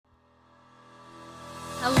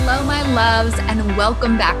Hello, my loves, and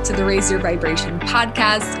welcome back to the Raise Your Vibration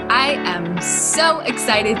podcast. I am so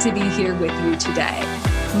excited to be here with you today.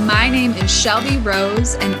 My name is Shelby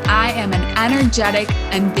Rose, and I am an energetic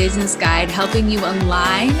and business guide helping you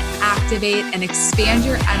align, activate, and expand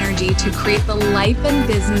your energy to create the life and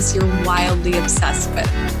business you're wildly obsessed with.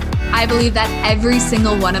 I believe that every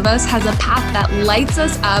single one of us has a path that lights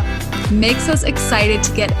us up, makes us excited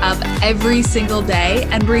to get up every single day,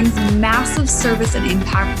 and brings massive service and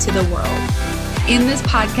impact to the world. In this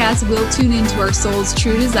podcast, we'll tune into our soul's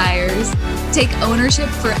true desires, take ownership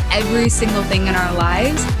for every single thing in our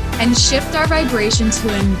lives, and shift our vibration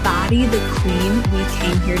to embody the queen we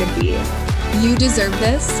came here to be. You deserve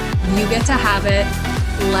this. You get to have it.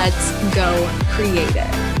 Let's go create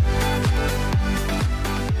it.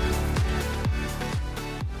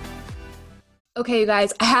 Okay, you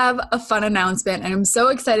guys, I have a fun announcement and I'm so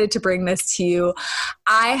excited to bring this to you.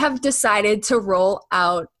 I have decided to roll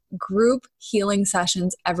out group healing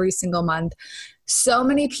sessions every single month. So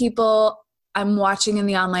many people I'm watching in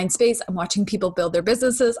the online space, I'm watching people build their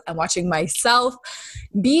businesses, I'm watching myself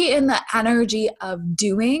be in the energy of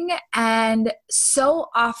doing. And so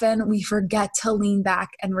often we forget to lean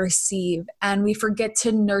back and receive, and we forget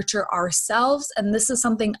to nurture ourselves. And this is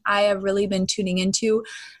something I have really been tuning into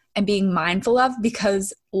and being mindful of,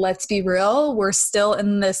 because let's be real, we're still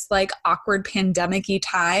in this like awkward pandemic-y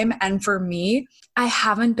time. And for me, I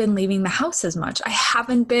haven't been leaving the house as much. I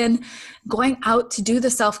haven't been going out to do the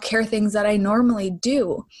self-care things that I normally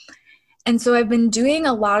do. And so I've been doing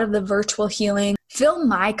a lot of the virtual healing, fill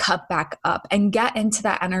my cup back up and get into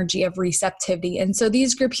that energy of receptivity. And so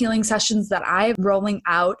these group healing sessions that I'm rolling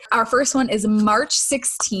out, our first one is March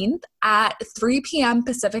 16th at 3 p.m.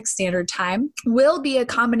 Pacific Standard Time, will be a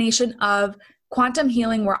combination of quantum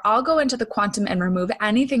healing, where I'll go into the quantum and remove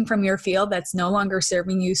anything from your field that's no longer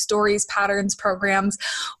serving you, stories, patterns, programs.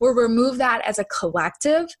 We'll remove that as a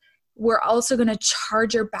collective. We're also going to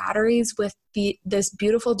charge your batteries with this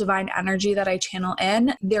beautiful divine energy that I channel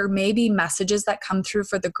in. There may be messages that come through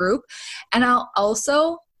for the group. And I'll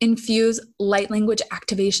also infuse light language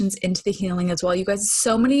activations into the healing as well. You guys,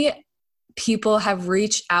 so many people have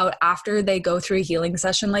reached out after they go through a healing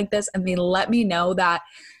session like this, and they let me know that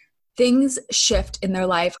things shift in their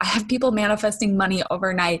life. I have people manifesting money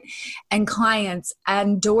overnight, and clients,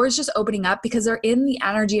 and doors just opening up because they're in the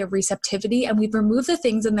energy of receptivity, and we've removed the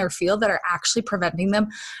things in their field that are actually preventing them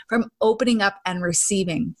from opening up and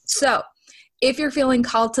receiving. So if you're feeling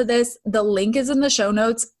called to this, the link is in the show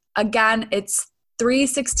notes. Again, it's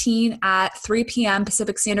 3/16 at 3 p.m.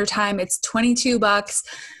 Pacific Standard Time. It's $22,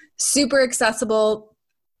 super accessible.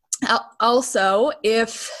 Also,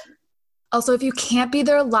 if you can't be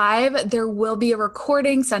there live, there will be a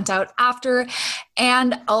recording sent out after.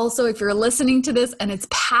 And also, if you're listening to this and it's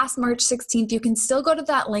past March 16th, you can still go to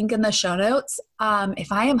that link in the show notes.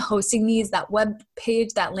 If I am hosting these, that web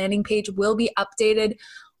page, that landing page will be updated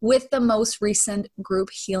with the most recent group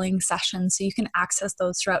healing sessions, so you can access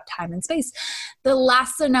those throughout time and space. The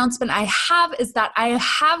last announcement I have is that I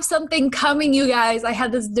have something coming, you guys. I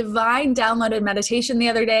had this divine downloaded meditation the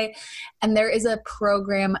other day, and there is a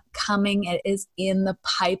program coming. It is in the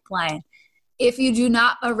pipeline. If you do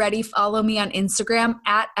not already follow me on Instagram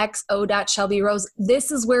at xo.shelbyrose, this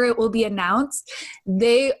is where it will be announced.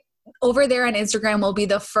 Over there on Instagram will be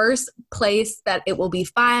the first place that it will be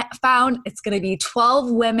found. It's going to be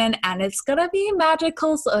 12 women, and it's going to be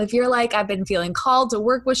magical. So if you're like, I've been feeling called to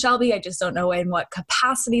work with Shelby, I just don't know in what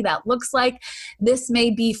capacity that looks like, this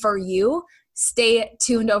may be for you. Stay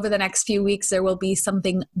tuned over the next few weeks. There will be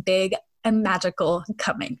something big and magical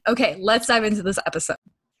coming. Okay, let's dive into this episode.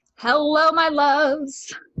 Hello, my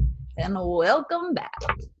loves, and welcome back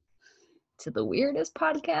to the weirdest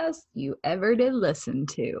podcast you ever did listen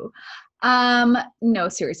to. No,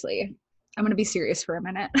 seriously, I'm going to be serious for a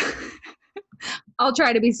minute. I'll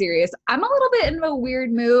try to be serious. I'm a little bit in a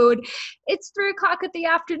weird mood. It's 3:00 at the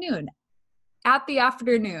afternoon.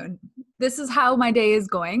 This is how my day is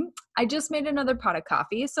going. I just made another pot of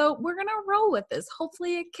coffee, so we're going to roll with this.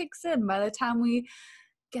 Hopefully it kicks in by the time we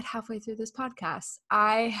get halfway through this podcast.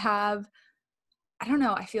 I don't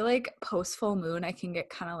know, I feel like post full moon, I can get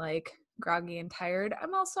kind of like groggy and tired.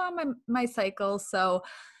 I'm also on my cycle, so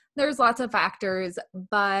there's lots of factors,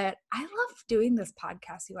 but I love doing this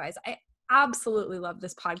podcast, you guys. I absolutely love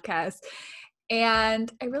this podcast,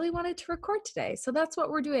 and I really wanted to record today, so that's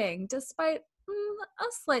what we're doing, despite a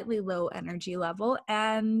slightly low energy level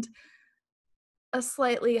and a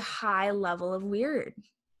slightly high level of weird.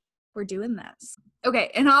 We're doing this.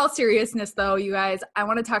 Okay, in all seriousness though, you guys, I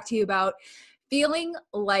want to talk to you about feeling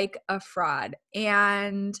like a fraud.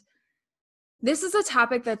 And This is a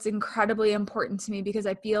topic that's incredibly important to me because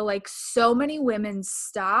I feel like so many women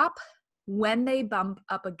stop when they bump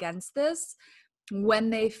up against this,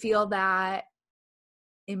 when they feel that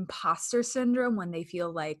imposter syndrome, when they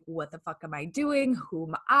feel like, what the fuck am I doing? Who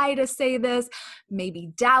am I to say this?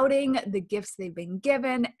 Maybe doubting the gifts they've been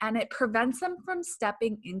given. And it prevents them from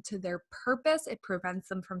stepping into their purpose. It prevents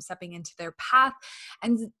them from stepping into their path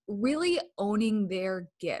and really owning their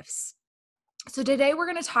gifts. So today we're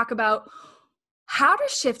going to talk about how to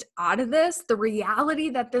shift out of this, the reality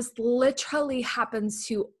that this literally happens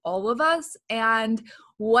to all of us, and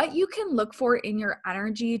what you can look for in your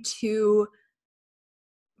energy to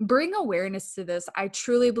bring awareness to this. I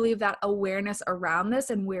truly believe that awareness around this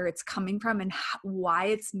and where it's coming from and why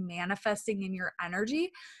it's manifesting in your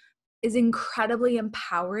energy is incredibly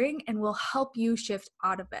empowering and will help you shift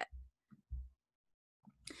out of it.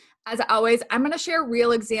 As always, I'm going to share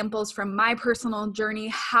real examples from my personal journey,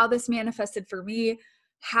 how this manifested for me,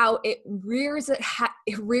 how it rears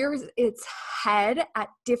its head at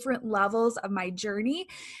different levels of my journey,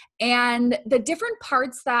 and the different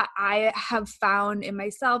parts that I have found in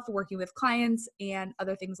myself working with clients and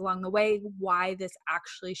other things along the way, why this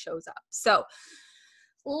actually shows up. So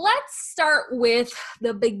let's start with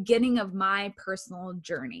the beginning of my personal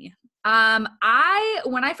journey.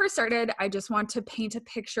 When I first started, I just want to paint a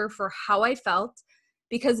picture for how I felt,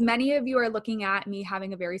 because many of you are looking at me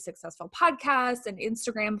having a very successful podcast, an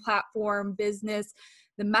Instagram platform, business.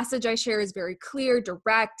 The message I share is very clear,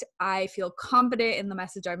 direct. I feel confident in the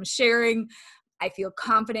message I'm sharing. I feel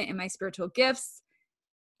confident in my spiritual gifts.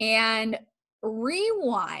 And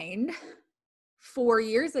rewind 4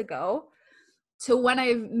 years ago to when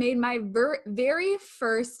I made my very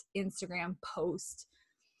first Instagram post.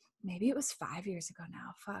 Maybe it was 5 years ago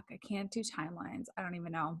now. Fuck, I can't do timelines. I don't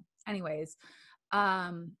even know. Anyways,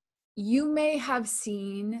 you may have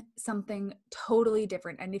seen something totally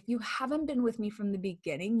different. And if you haven't been with me from the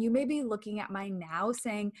beginning, you may be looking at my now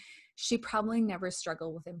saying, she probably never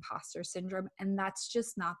struggled with imposter syndrome. And that's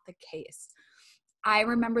just not the case. I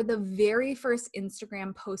remember the very first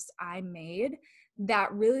Instagram post I made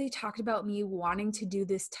that really talked about me wanting to do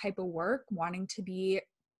this type of work, wanting to be,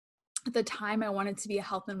 at the time I wanted to be a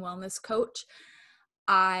health and wellness coach.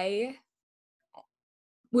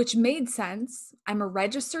 Which made sense. I'm a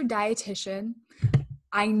registered dietitian.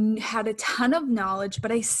 I had a ton of knowledge, but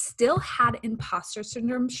I still had imposter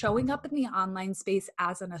syndrome showing up in the online space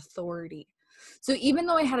as an authority. So even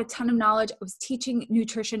though I had a ton of knowledge, I was teaching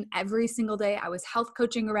nutrition every single day. I was health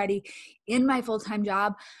coaching already in my full-time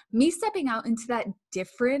job. Me stepping out into that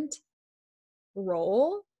different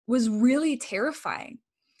role was really terrifying.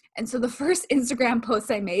 And so the first Instagram post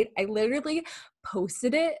I made, I literally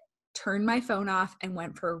posted it, turned my phone off, and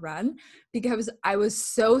went for a run because I was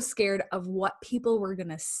so scared of what people were going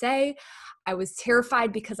to say. I was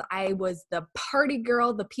terrified because I was the party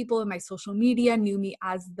girl. The people in my social media knew me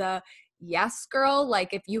as the yes girl.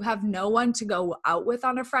 Like, if you have no one to go out with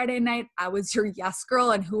on a Friday night, I was your yes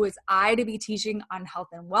girl. And who was I to be teaching on health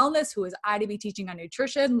and wellness? Who was I to be teaching on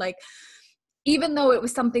nutrition? Like, even though it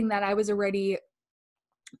was something that I was already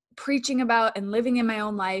preaching about and living in my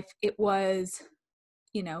own life, it was,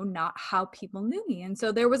 not how people knew me. And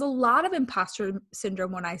so there was a lot of imposter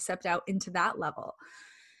syndrome when I stepped out into that level.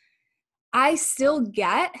 I still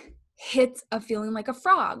get hits of feeling like a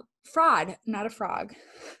fraud, not a frog.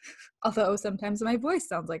 Although sometimes my voice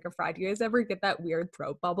sounds like a fraud. You guys ever get that weird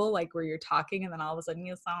throat bubble, like where you're talking and then all of a sudden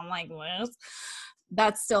you sound like this?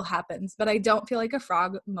 That still happens, but I don't feel like a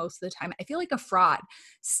frog most of the time. I feel like a fraud.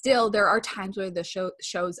 Still, there are times where this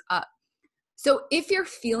shows up. So if you're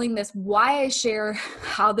feeling this, why I share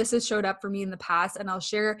how this has showed up for me in the past, and I'll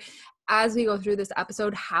share as we go through this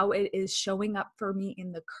episode how it is showing up for me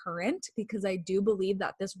in the current, because I do believe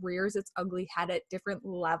that this rears its ugly head at different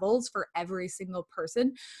levels for every single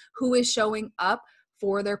person who is showing up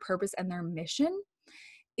for their purpose and their mission,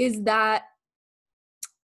 is that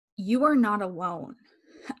you are not alone.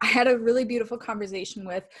 I had a really beautiful conversation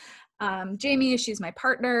with Jamie. She's my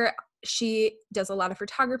partner. She does a lot of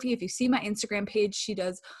photography. If you see my Instagram page, she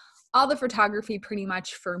does all the photography pretty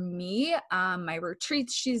much for me. My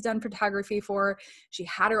retreats she's done photography for. She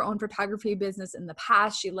had her own photography business in the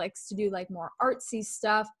past. She likes to do like more artsy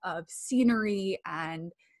stuff of scenery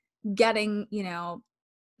and getting,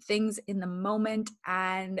 things in the moment.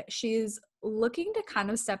 And she's looking to kind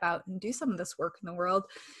of step out and do some of this work in the world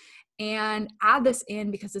and add this in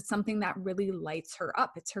because it's something that really lights her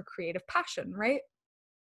up. It's her creative passion, right?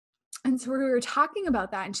 And so we were talking about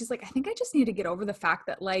that, and she's like, I think I just need to get over the fact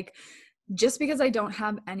that, like, just because I don't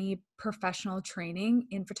have any professional training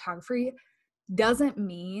in photography doesn't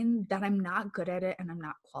mean that I'm not good at it and I'm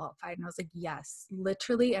not qualified. And I was like, yes,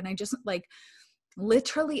 literally. And I just like,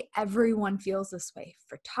 literally everyone feels this way.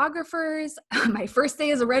 Photographers, my first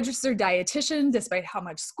day as a registered dietitian, despite how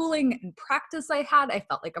much schooling and practice I had, I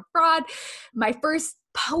felt like a fraud. My first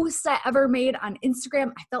post I ever made on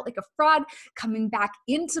Instagram, I felt like a fraud. Coming back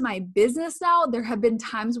into my business now, there have been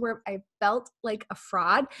times where I felt like a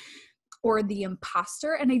fraud or the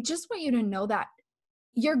imposter. And I just want you to know that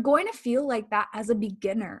you're going to feel like that as a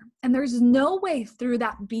beginner. And there's no way through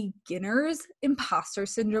that beginner's imposter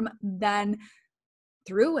syndrome than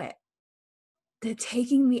through it, to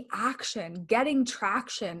taking the action, getting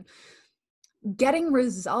traction, getting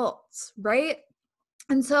results, right?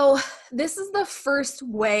 And so this is the first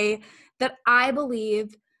way that I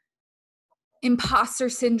believe imposter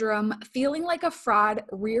syndrome, feeling like a fraud,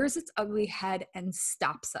 rears its ugly head and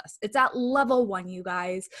stops us. It's at level 1, you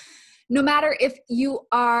guys. No matter if you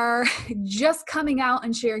are just coming out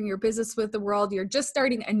and sharing your business with the world, you're just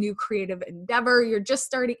starting a new creative endeavor, you're just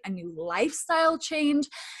starting a new lifestyle change,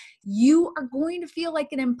 you are going to feel like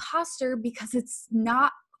an imposter because it's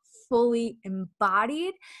not fully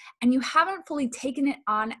embodied and you haven't fully taken it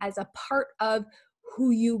on as a part of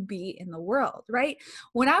who you be in the world, right?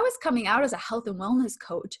 When I was coming out as a health and wellness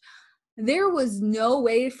coach, there was no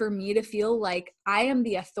way for me to feel like I am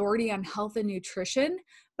the authority on health and nutrition,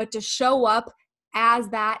 but to show up as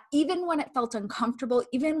that, even when it felt uncomfortable,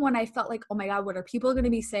 even when I felt like, oh my God, what are people going to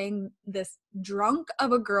be saying? This drunk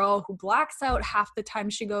of a girl who blacks out half the time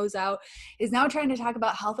she goes out is now trying to talk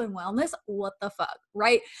about health and wellness. What the fuck,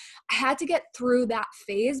 right? I had to get through that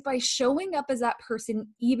phase by showing up as that person,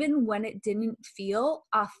 even when it didn't feel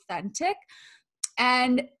authentic,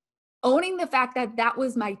 and owning the fact that that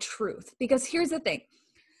was my truth. Because here's the thing.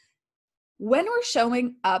 When we're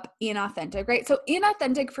showing up inauthentic, right? So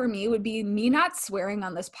inauthentic for me would be me not swearing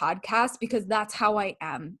on this podcast because that's how I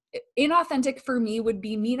am. Inauthentic for me would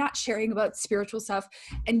be me not sharing about spiritual stuff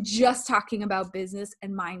and just talking about business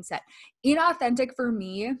and mindset. Inauthentic for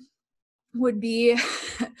me would be,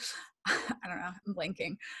 I don't know, I'm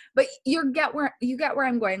blanking, but you get where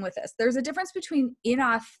I'm going with this. There's a difference between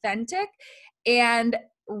inauthentic and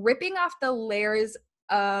ripping off the layers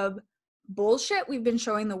of bullshit we've been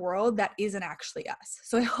showing the world that isn't actually us.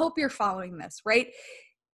 So I hope you're following this, right?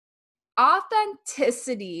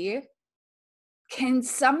 Authenticity can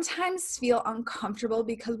sometimes feel uncomfortable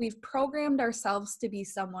because we've programmed ourselves to be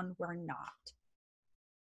someone we're not.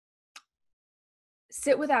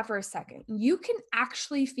 Sit with that for a second. You can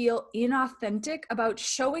actually feel inauthentic about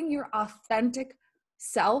showing your authentic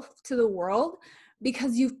self to the world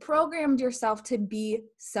because you've programmed yourself to be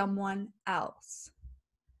someone else.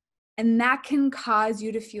 And that can cause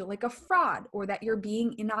you to feel like a fraud, or that you're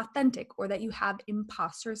being inauthentic, or that you have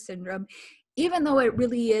imposter syndrome, even though it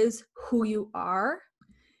really is who you are.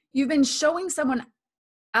 You've been showing someone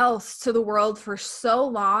else to the world for so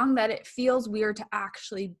long that it feels weird to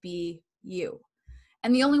actually be you.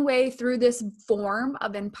 And the only way through this form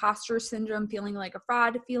of imposter syndrome, feeling like a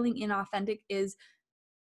fraud, feeling inauthentic, is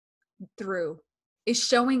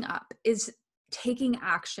showing up, is taking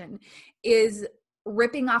action, is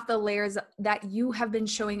ripping off the layers that you have been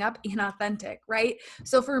showing up inauthentic, right?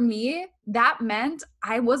 So for me, that meant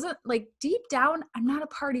I wasn't like, deep down, I'm not a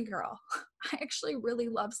party girl. I actually really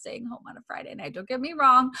love staying home on a Friday night. Don't get me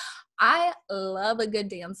wrong. I love a good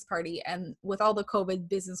dance party. And with all the COVID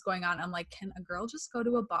business going on, I'm like, can a girl just go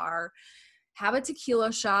to a bar, have a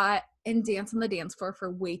tequila shot, and dance on the dance floor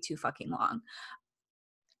for way too fucking long?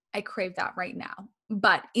 I crave that right now.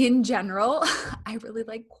 But in general, I really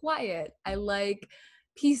like quiet. I like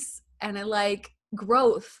peace, and I like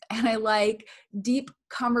growth, and I like deep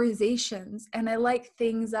conversations, and I like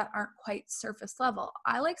things that aren't quite surface level.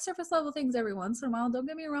 I like surface level things every once in a while. Don't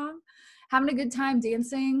get me wrong. Having a good time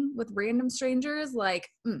dancing with random strangers, like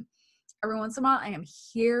every once in a while, I am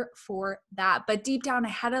here for that. But deep down, I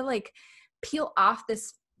had to like peel off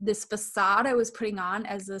this facade I was putting on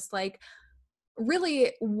as this like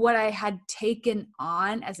really what I had taken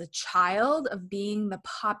on as a child of being the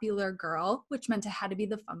popular girl, which meant I had to be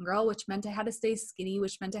the fun girl, which meant I had to stay skinny,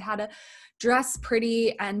 which meant I had to dress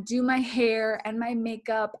pretty and do my hair and my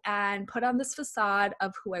makeup and put on this facade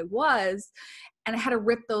of who I was. And I had to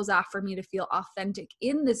rip those off for me to feel authentic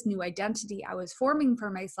in this new identity I was forming for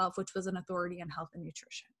myself, which was an authority in health and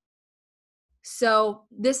nutrition. So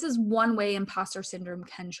this is one way imposter syndrome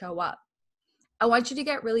can show up. I want you to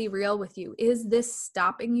get really real with you. Is this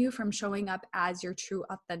stopping you from showing up as your true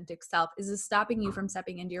authentic self? Is this stopping you from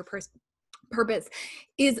stepping into your purpose?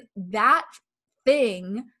 Is that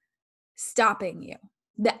thing stopping you?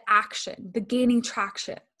 The action, the gaining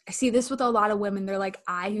traction. I see this with a lot of women. They're like,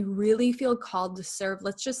 I really feel called to serve.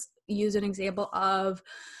 Let's just use an example of,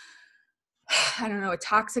 I don't know,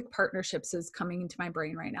 toxic partnerships is coming into my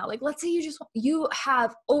brain right now. Like, let's say you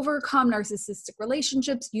have overcome narcissistic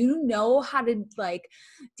relationships. You know how to like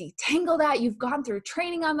detangle that. You've gone through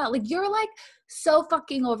training on that. Like, you're like so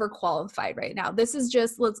fucking overqualified right now. This is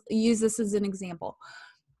just, let's use this as an example.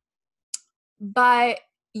 But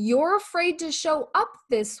you're afraid to show up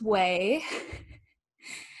this way.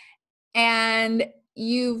 And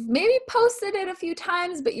you've maybe posted it a few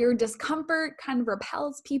times, but your discomfort kind of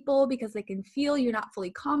repels people because they can feel you're not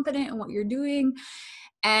fully confident in what you're doing.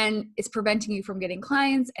 And it's preventing you from getting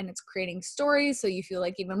clients, and it's creating stories. So you feel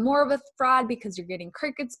like even more of a fraud because you're getting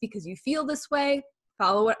crickets because you feel this way.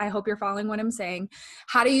 I hope you're following what I'm saying.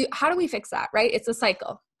 How do we fix that, right? It's a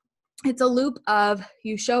cycle. It's a loop of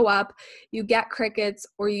you show up, you get crickets,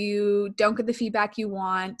 or you don't get the feedback you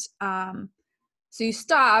want. So you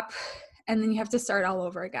stop, and then you have to start all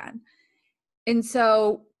over again. And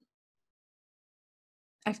so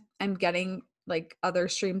I'm getting like other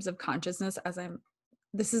streams of consciousness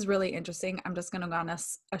this is really interesting. I'm just going to go on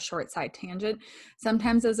a short side tangent.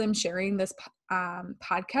 Sometimes as I'm sharing this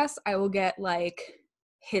podcast, I will get like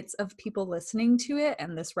hits of people listening to it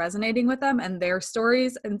and this resonating with them and their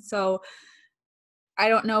stories. And so I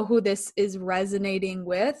don't know who this is resonating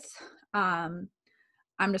with.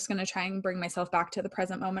 I'm just going to try and bring myself back to the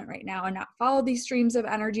present moment right now and not follow these streams of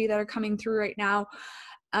energy that are coming through right now.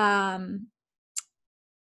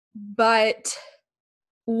 But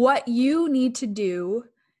what you need to do,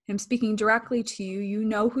 I'm speaking directly to you, you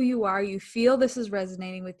know who you are, you feel this is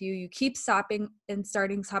resonating with you, you keep stopping and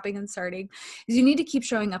starting, is you need to keep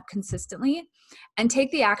showing up consistently and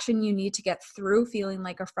take the action you need to get through feeling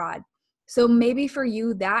like a fraud. So maybe for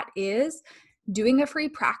you, that is doing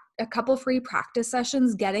a couple free practice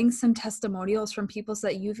sessions, getting some testimonials from people so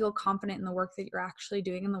that you feel confident in the work that you're actually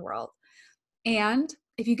doing in the world. And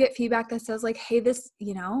if you get feedback that says like, hey, this,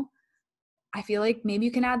 I feel like maybe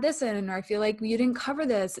you can add this in, or I feel like you didn't cover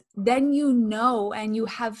this, then and you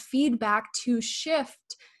have feedback to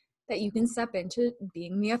shift that you can step into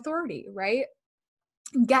being the authority, right?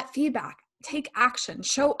 Get feedback, take action,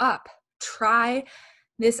 show up, try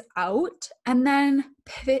this out, and then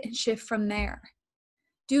pivot and shift from there.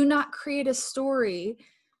 Do not create a story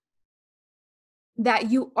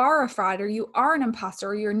that you are a fraud or you are an imposter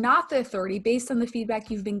or you're not the authority based on the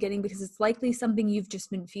feedback you've been getting, because it's likely something you've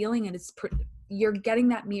just been feeling, and you're getting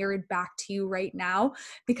that mirrored back to you right now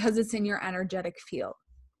because it's in your energetic field.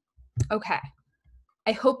 Okay.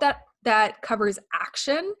 I hope that covers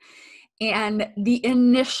action and the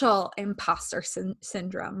initial imposter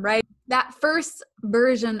syndrome, right? That first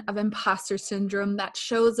version of imposter syndrome that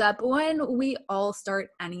shows up when we all start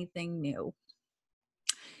anything new.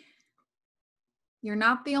 You're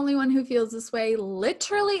not the only one who feels this way.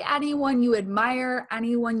 Literally anyone you admire,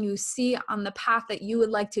 anyone you see on the path that you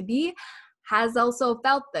would like to be, has also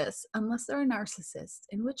felt this, unless they're a narcissist,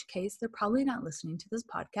 in which case they're probably not listening to this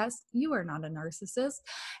podcast. You are not a narcissist.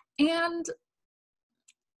 And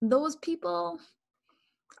those people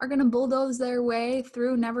are going to bulldoze their way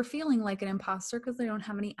through never feeling like an imposter because they don't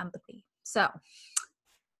have any empathy. So,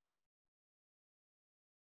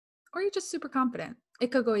 or you're just super confident.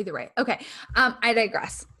 It could go either way. Okay. I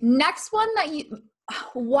digress. Next one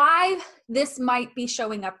why this might be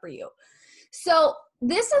showing up for you. So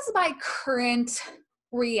this is my current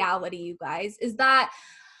reality, you guys, is that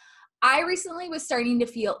I recently was starting to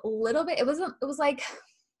feel a little bit, I was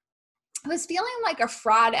feeling like a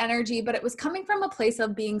fraud energy, but it was coming from a place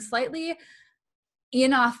of being slightly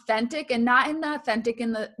inauthentic, and not inauthentic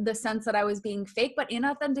in the sense that I was being fake, but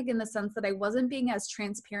inauthentic in the sense that I wasn't being as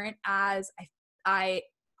transparent as I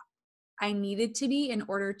needed to be in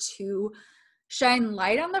order to shine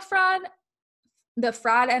light on the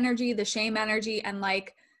fraud energy, the shame energy, and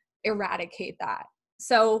like eradicate that.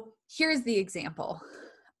 So here's the example.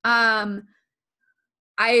 I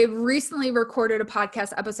recently recorded a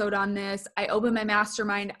podcast episode on this. I opened my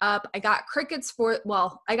mastermind up. I got crickets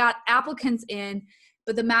I got applicants in,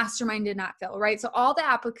 but the mastermind did not fill, right? So all the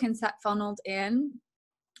applicants that funneled in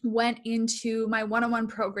went into my one-on-one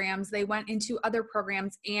programs. They went into other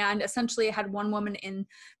programs, and essentially I had one woman in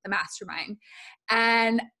the mastermind.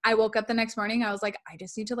 And I woke up the next morning. I was like, I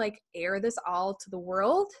just need to like air this all to the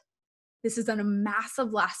world. This is a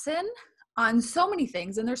massive lesson on so many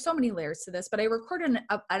things, and there's so many layers to this, but I recorded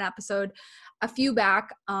an episode a few back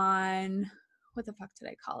on, what the fuck did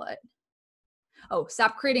I call it? Oh,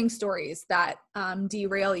 stop creating stories that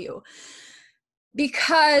derail you.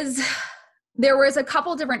 Because there was a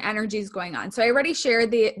couple different energies going on. So I already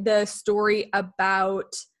shared the story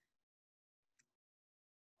about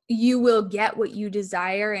you will get what you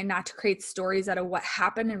desire, and not to create stories out of what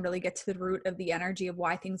happened, and really get to the root of the energy of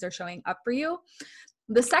why things are showing up for you.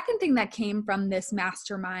 The second thing that came from this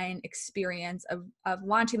mastermind experience of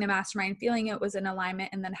launching the mastermind, feeling it was in alignment,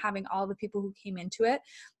 and then having all the people who came into it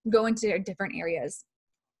go into different areas.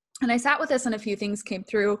 And I sat with this and a few things came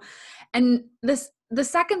through. And the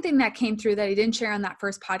second thing that came through that I didn't share on that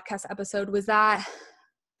first podcast episode was that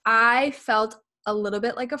I felt a little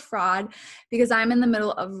bit like a fraud because I'm in the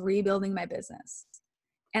middle of rebuilding my business.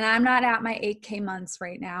 And I'm not at my 8K months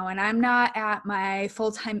right now. And I'm not at my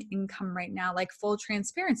full-time income right now, like full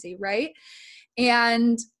transparency, right?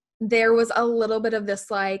 And there was a little bit of this,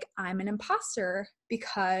 like, I'm an imposter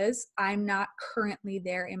because I'm not currently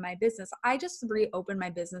there in my business. I just reopened my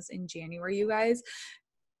business in January, you guys.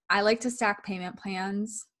 I like to stack payment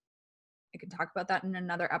plans. I can talk about that in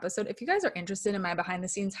another episode. If you guys are interested in my behind the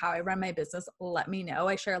scenes, how I run my business, let me know.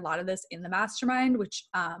 I share a lot of this in the mastermind, which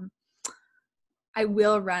I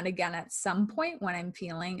will run again at some point when I'm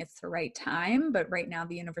feeling it's the right time. But right now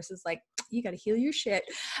the universe is like, you got to heal your shit.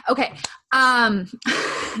 Okay. I'm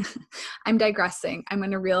digressing. I'm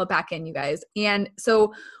going to reel it back in, you guys. And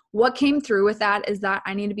so what came through with that is that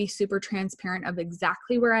I need to be super transparent of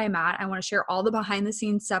exactly where I'm at. I want to share all the behind the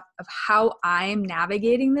scenes stuff of how I'm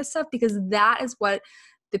navigating this stuff, because that is what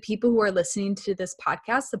the people who are listening to this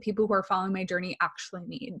podcast, the people who are following my journey, actually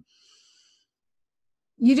need.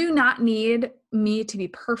 You do not need me to be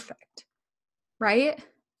perfect, right?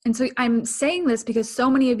 And so I'm saying this because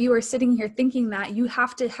so many of you are sitting here thinking that you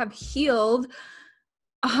have to have healed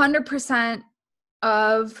 100%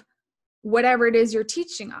 of whatever it is you're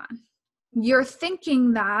teaching on. You're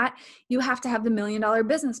thinking that you have to have the $1 million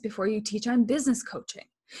business before you teach on business coaching.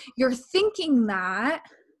 You're thinking that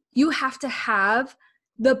you have to have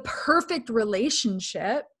the perfect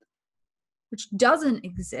relationship, which doesn't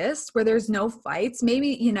exist, where there's no fights.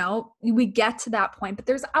 Maybe, we get to that point, but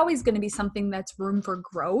there's always going to be something that's room for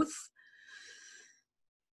growth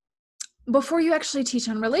before you actually teach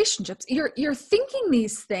on relationships. You're thinking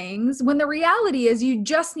these things when the reality is you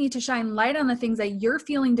just need to shine light on the things that you're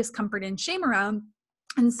feeling discomfort and shame around,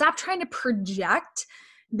 and stop trying to project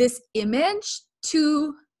this image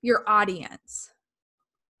to your audience.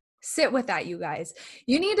 Sit with that, you guys.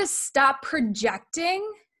 You need to stop projecting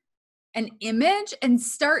an image and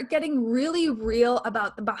start getting really real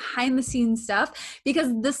about the behind the scenes stuff,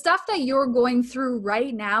 because the stuff that you're going through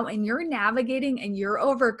right now and you're navigating and you're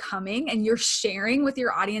overcoming and you're sharing with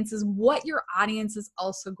your audience is what your audience is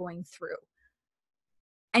also going through.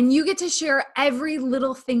 And you get to share every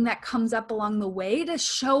little thing that comes up along the way to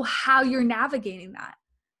show how you're navigating that.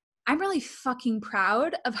 I'm really fucking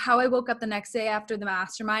proud of how I woke up the next day after the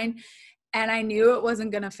mastermind, and I knew it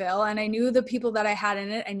wasn't going to fill. And I knew the people that I had in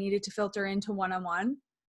it, I needed to filter into one-on-one.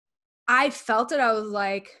 I felt it. I was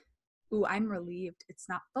like, ooh, I'm relieved it's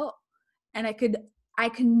not full. And I could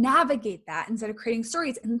navigate that instead of creating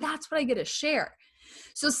stories. And that's what I get to share.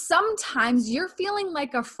 So sometimes you're feeling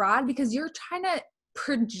like a fraud because you're trying to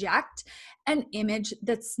project an image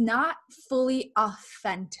that's not fully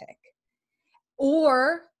authentic.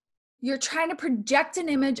 Or you're trying to project an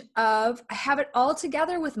image of, I have it all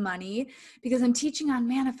together with money because I'm teaching on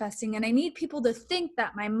manifesting, and I need people to think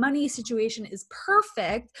that my money situation is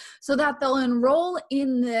perfect so that they'll enroll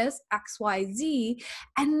in this XYZ.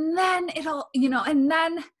 And then it'll, and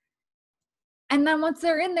then once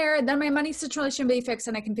they're in there, then my money situation will be fixed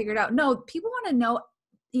and I can figure it out. No, people want to know,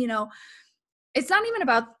 it's not even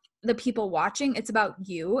about the people watching. It's about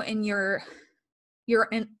you and your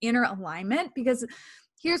inner alignment. Because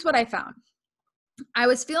here's what I found. I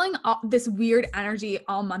was feeling this weird energy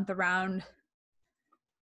all month around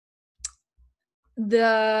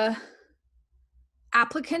the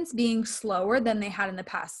applicants being slower than they had in the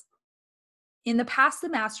past. In the past, the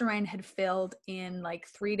mastermind had filled in like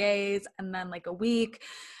 3 days and then like a week.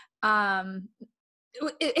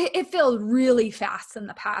 It filled really fast in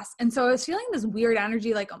the past. And so I was feeling this weird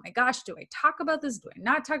energy, like, oh my gosh, do I talk about this? Do I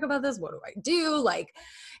not talk about this? What do I do? Like,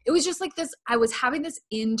 it was just like this, I was having this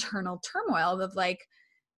internal turmoil of like,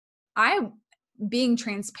 I being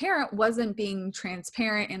transparent wasn't being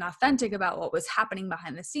transparent and authentic about what was happening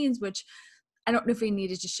behind the scenes, which I don't know if we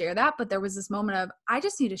needed to share that, but there was this moment of, I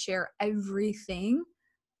just need to share everything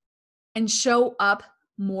and show up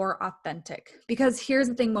more authentic. Because here's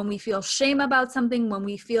the thing, when we feel shame about something, when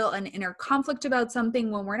we feel an inner conflict about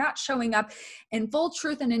something, when we're not showing up in full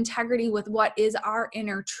truth and integrity with what is our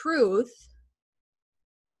inner truth,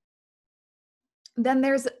 then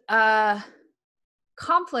there's a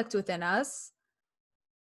conflict within us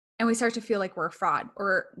and we start to feel like we're a fraud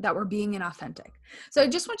or that we're being inauthentic. So I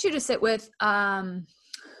just want you to sit with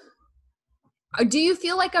Do you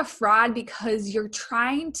feel like a fraud because you're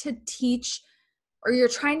trying to teach or you're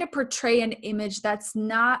trying to portray an image that's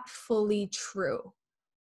not fully true?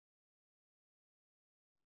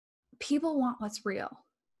 People want what's real.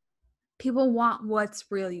 People want what's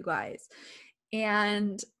real, you guys.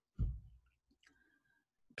 And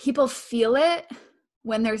people feel it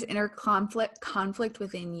when there's inner conflict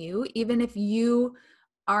within you, even if you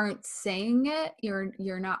aren't saying it,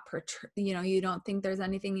 you're not, you don't think there's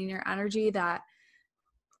anything in your energy that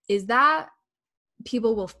is that,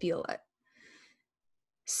 people will feel it.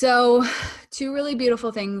 So, two really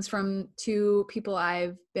beautiful things from two people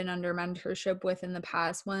I've been under mentorship with in the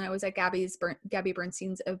past. One, I was at Gabby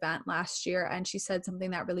Bernstein's event last year, and she said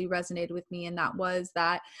something that really resonated with me, and that was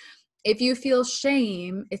that if you feel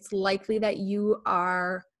shame, it's likely that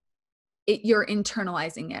you're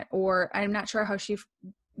internalizing it. Or I'm not sure how she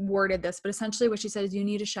worded this, but essentially what she said is you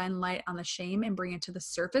need to shine light on the shame and bring it to the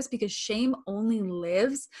surface, because shame only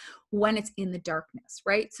lives when it's in the darkness,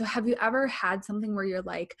 right? So have you ever had something where you're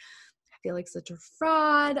like, I feel like such a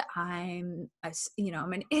fraud, I'm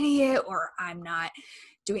an idiot, or I'm not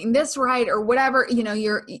doing this right, or whatever,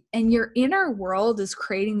 your inner world is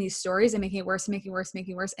creating these stories and making it worse, making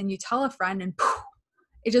it worse. And you tell a friend and poof,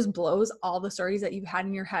 it just blows all the stories that you've had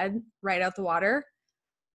in your head right out the water.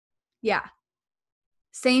 Yeah.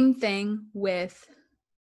 Same thing with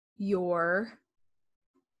your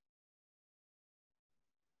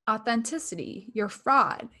authenticity, your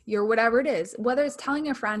fraud, your whatever it is, whether it's telling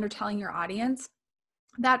a friend or telling your audience,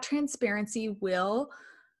 that transparency will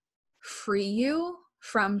free you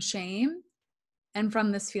from shame and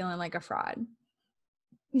from this feeling like a fraud.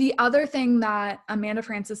 The other thing that Amanda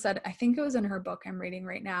Frances said, I think it was in her book I'm reading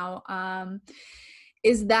right now,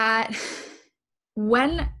 is that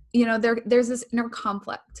when, there's this inner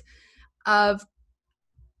conflict of,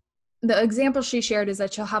 the example she shared is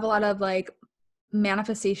that she'll have a lot of like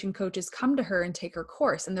manifestation coaches come to her and take her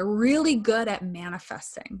course, and they're really good at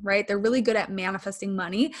manifesting, right? They're really good at manifesting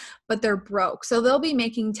money, but they're broke. So they'll be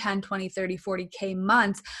making 10, 20, 30, 40K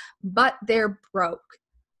months, but they're broke.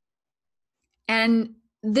 And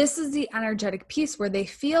this is the energetic piece where they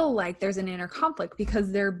feel like there's an inner conflict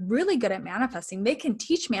because they're really good at manifesting. They can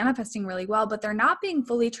teach manifesting really well, but they're not being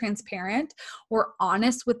fully transparent or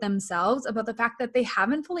honest with themselves about the fact that they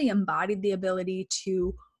haven't fully embodied the ability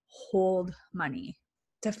to hold money,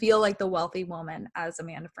 to feel like the wealthy woman, as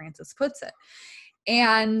Amanda Frances puts it.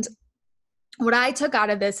 And what I took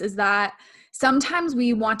out of this is that sometimes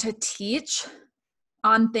we want to teach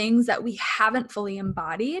on things that we haven't fully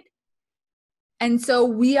embodied. And so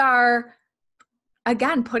we are,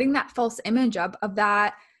 again, putting that false image up of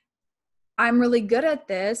that I'm really good at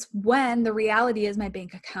this, when the reality is my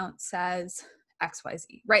bank account says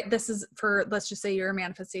XYZ, right? This is for, let's just say you're a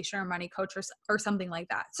manifestation or money coach or something like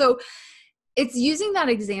that. So it's using that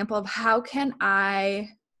example of how can I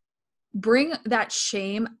bring that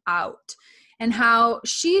shame out. And how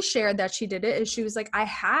she shared that she did it is she was like, I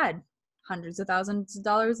had hundreds of thousands of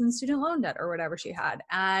dollars in student loan debt or whatever she had,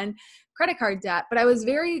 and credit card debt. But I was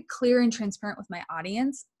very clear and transparent with my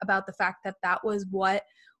audience about the fact that that was what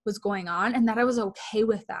was going on and that I was okay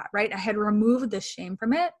with that, right? I had removed the shame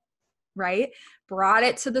from it, right? Brought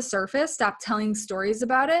it to the surface, stopped telling stories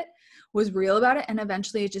about it, was real about it, and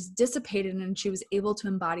eventually it just dissipated and she was able to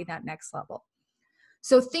embody that next level.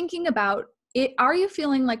 So thinking about it, are you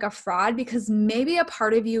feeling like a fraud? Because maybe a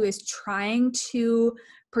part of you is trying to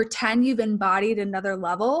pretend you've embodied another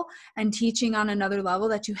level and teaching on another level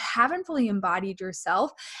that you haven't fully embodied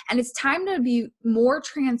yourself. And it's time to be more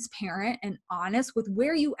transparent and honest with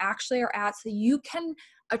where you actually are at so you can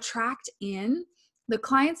attract in the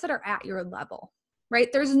clients that are at your level, right?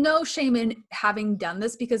 There's no shame in having done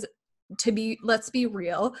this because let's be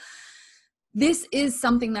real, this is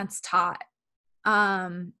something that's taught.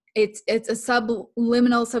 It's a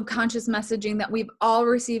subliminal, subconscious messaging that we've all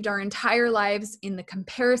received our entire lives in the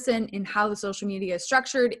comparison, in how the social media is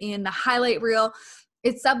structured, in the highlight reel.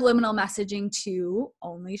 It's subliminal messaging to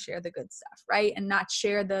only share the good stuff, right? And not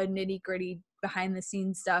share the nitty gritty behind the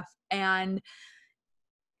scenes stuff. And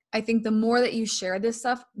I think the more that you share this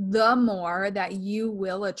stuff, the more that you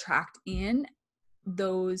will attract in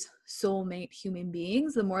those soulmate human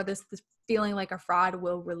beings, the more this feeling like a fraud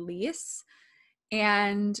will release.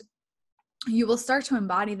 And you will start to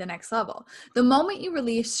embody the next level. The moment you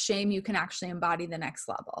release shame, you can actually embody the next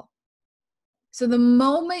level. So the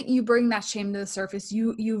moment you bring that shame to the surface,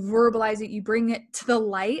 you verbalize it, you bring it to the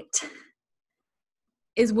light,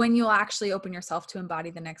 is when you'll actually open yourself to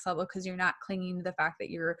embody the next level, because you're not clinging to the fact that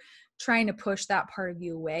you're trying to push that part of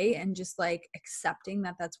you away, and just like accepting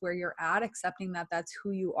that that's where you're at, accepting that that's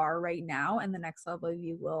who you are right now, and the next level of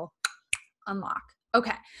you will unlock.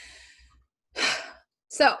 Okay.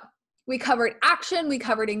 So we covered action. We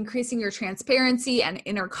covered increasing your transparency and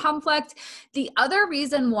inner conflict. The other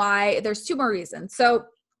reason why, there's two more reasons. So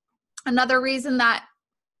another reason that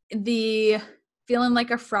the feeling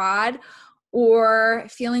like a fraud or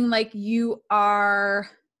feeling like you are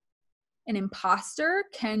an imposter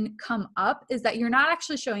can come up is that you're not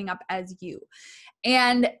actually showing up as you.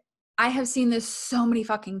 And I have seen this so many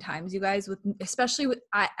fucking times, you guys, especially with,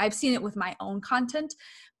 I've seen it with my own content,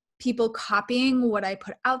 people copying what I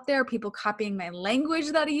put out there, people copying my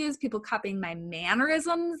language that I use, people copying my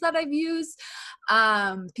mannerisms that I've used,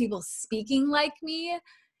 people speaking like me.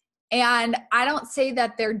 And I don't say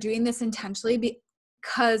that they're doing this intentionally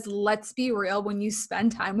because let's be real, when you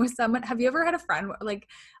spend time with someone, have you ever had a friend, like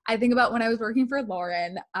I think about when I was working for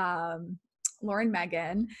Lauren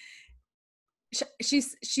Megan, she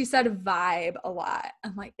said vibe a lot.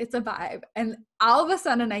 I'm like, it's a vibe. And all of a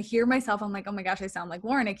sudden I hear myself, I'm like, oh my gosh, I sound like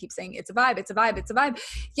Lauren. I keep saying it's a vibe, it's a vibe, it's a vibe.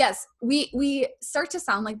 Yes, we start to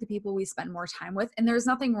sound like the people we spend more time with, and there's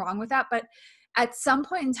nothing wrong with that. But at some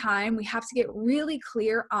point in time, we have to get really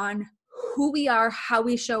clear on who we are, how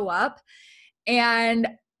we show up. And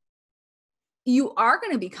you are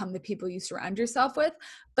going to become the people you surround yourself with,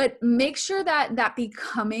 but make sure that that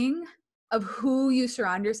becoming of who you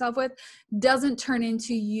surround yourself with doesn't turn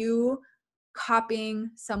into you copying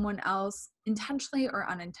someone else intentionally or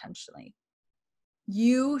unintentionally.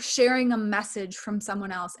 You sharing a message from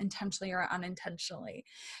someone else intentionally or unintentionally.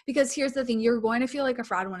 Because here's the thing, you're going to feel like a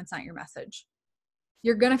fraud when it's not your message.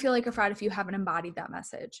 You're going to feel like a fraud if you haven't embodied that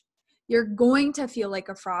message. You're going to feel like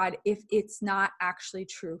a fraud if it's not actually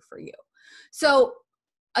true for you. So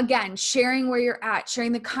again, sharing where you're at,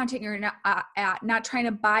 sharing the content you're at, not trying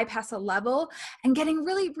to bypass a level, and getting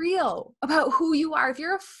really real about who you are. If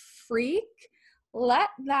you're a freak, let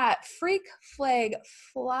that freak flag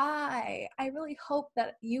fly. I really hope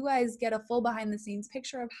that you guys get a full behind the scenes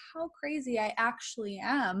picture of how crazy I actually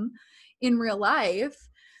am in real life.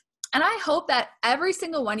 And I hope that every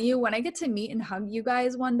single one of you, when I get to meet and hug you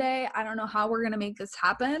guys one day, I don't know how we're going to make this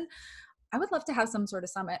happen. I would love to have some sort of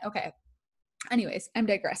summit. Okay. Anyways, I'm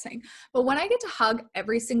digressing. But when I get to hug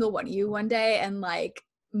every single one of you one day and like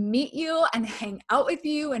meet you and hang out with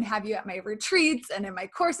you and have you at my retreats and in my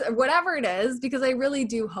course or whatever it is, because I really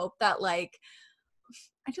do hope that like,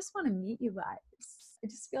 I just want to meet you guys. I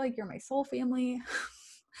just feel like you're my soul family.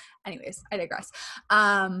 Anyways, I digress.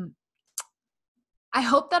 I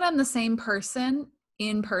hope that I'm the same person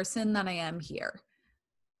in person that I am here,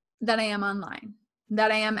 that I am online,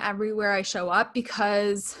 that I am everywhere I show up,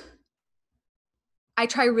 because I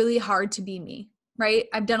try really hard to be me, right?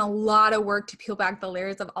 I've done a lot of work to peel back the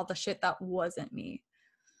layers of all the shit that wasn't me.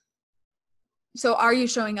 So are you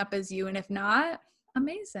showing up as you? And if not,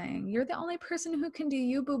 amazing. You're the only person who can do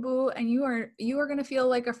you, boo-boo, and you are going to feel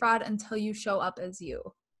like a fraud until you show up as you.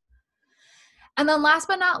 And then last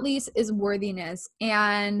but not least is worthiness.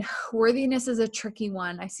 And worthiness is a tricky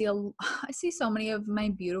one. I see so many of my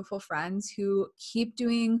beautiful friends who keep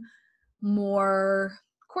doing more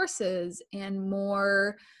courses and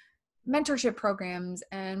more mentorship programs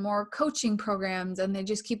and more coaching programs, and they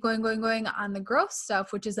just keep going on the growth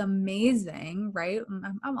stuff, which is amazing, right?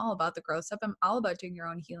 I'm all about the growth stuff. I'm all about doing your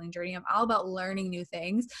own healing journey. I'm all about learning new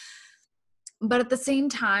things. But at the same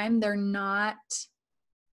time, they're not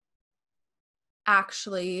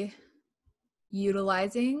actually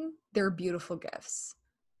utilizing their beautiful gifts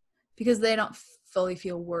because they don't fully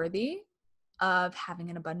feel worthy of having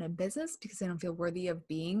an abundant business, because they don't feel worthy of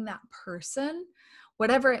being that person,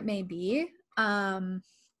 whatever it may be. I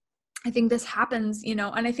think this happens,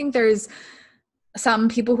 and I think there's some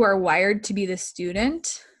people who are wired to be the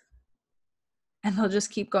student and they'll just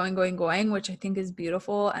keep going, which I think is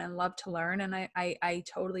beautiful and I love to learn. And I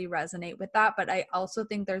totally resonate with that. But I also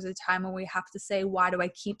think there's a time when we have to say, why do I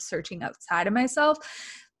keep searching outside of myself?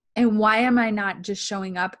 And why am I not just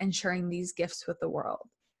showing up and sharing these gifts with the world?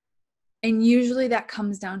 And usually that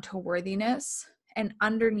comes down to worthiness. And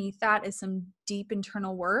underneath that is some deep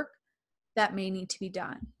internal work that may need to be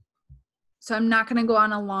done. So I'm not going to go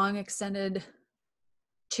on a long extended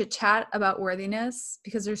chit chat about worthiness,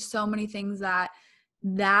 because there's so many things that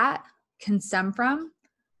can stem from.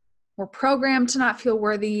 We're programmed to not feel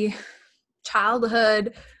worthy,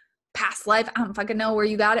 childhood, past life. I don't fucking know where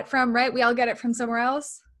you got it from, right? We all get it from somewhere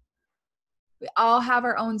else. We all have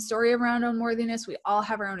our own story around unworthiness. We all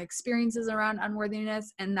have our own experiences around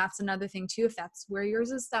unworthiness. And that's another thing too. If that's where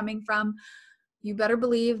yours is stemming from, you better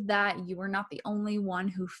believe that you are not the only one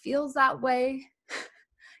who feels that way.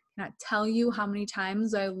 cannot tell you how many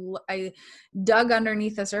times I dug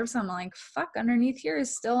underneath the surface. I'm like, fuck, underneath here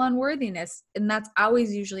is still unworthiness. And that's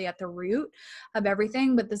always usually at the root of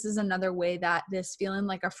everything. But this is another way that this feeling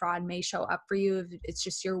like a fraud may show up for you. It's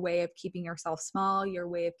just your way of keeping yourself small, your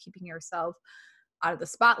way of keeping yourself out of the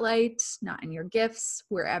spotlight, not in your gifts,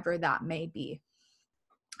 wherever that may be.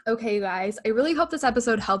 Okay, you guys, I really hope this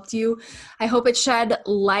episode helped you. I hope it shed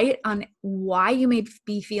light on why you may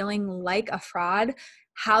be feeling like a fraud,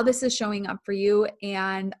 how this is showing up for you,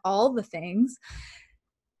 and all the things.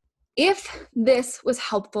 If this was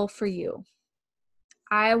helpful for you,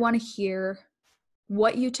 I want to hear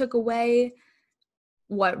what you took away,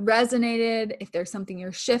 what resonated. If there's something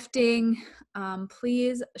you're shifting,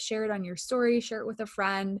 please share it on your story, share it with a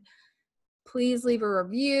friend. Please leave a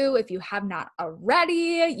review if you have not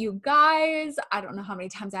already. You guys, I don't know how many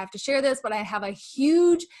times I have to share this, but I have a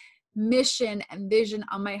huge mission and vision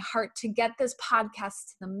on my heart to get this podcast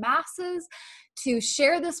to the masses, to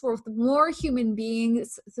share this with more human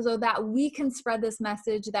beings so that we can spread this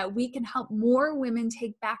message, that we can help more women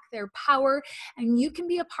take back their power. And you can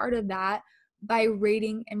be a part of that by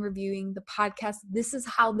rating and reviewing the podcast. This is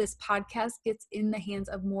how this podcast gets in the hands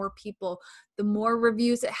of more people. The more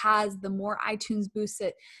reviews it has, the more iTunes boosts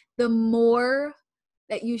it, the more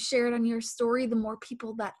that you share it on your story, the more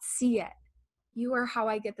people that see it. You are how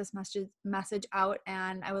I get this message out,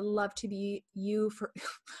 and I would love to be you for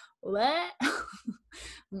what? Oh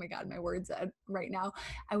my God, my words right now.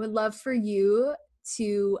 I would love for you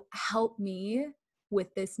to help me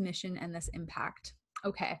with this mission and this impact.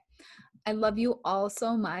 Okay. I love you all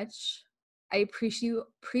so much. I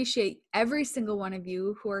appreciate every single one of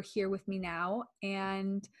you who are here with me now,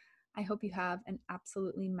 and I hope you have an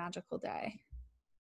absolutely magical day.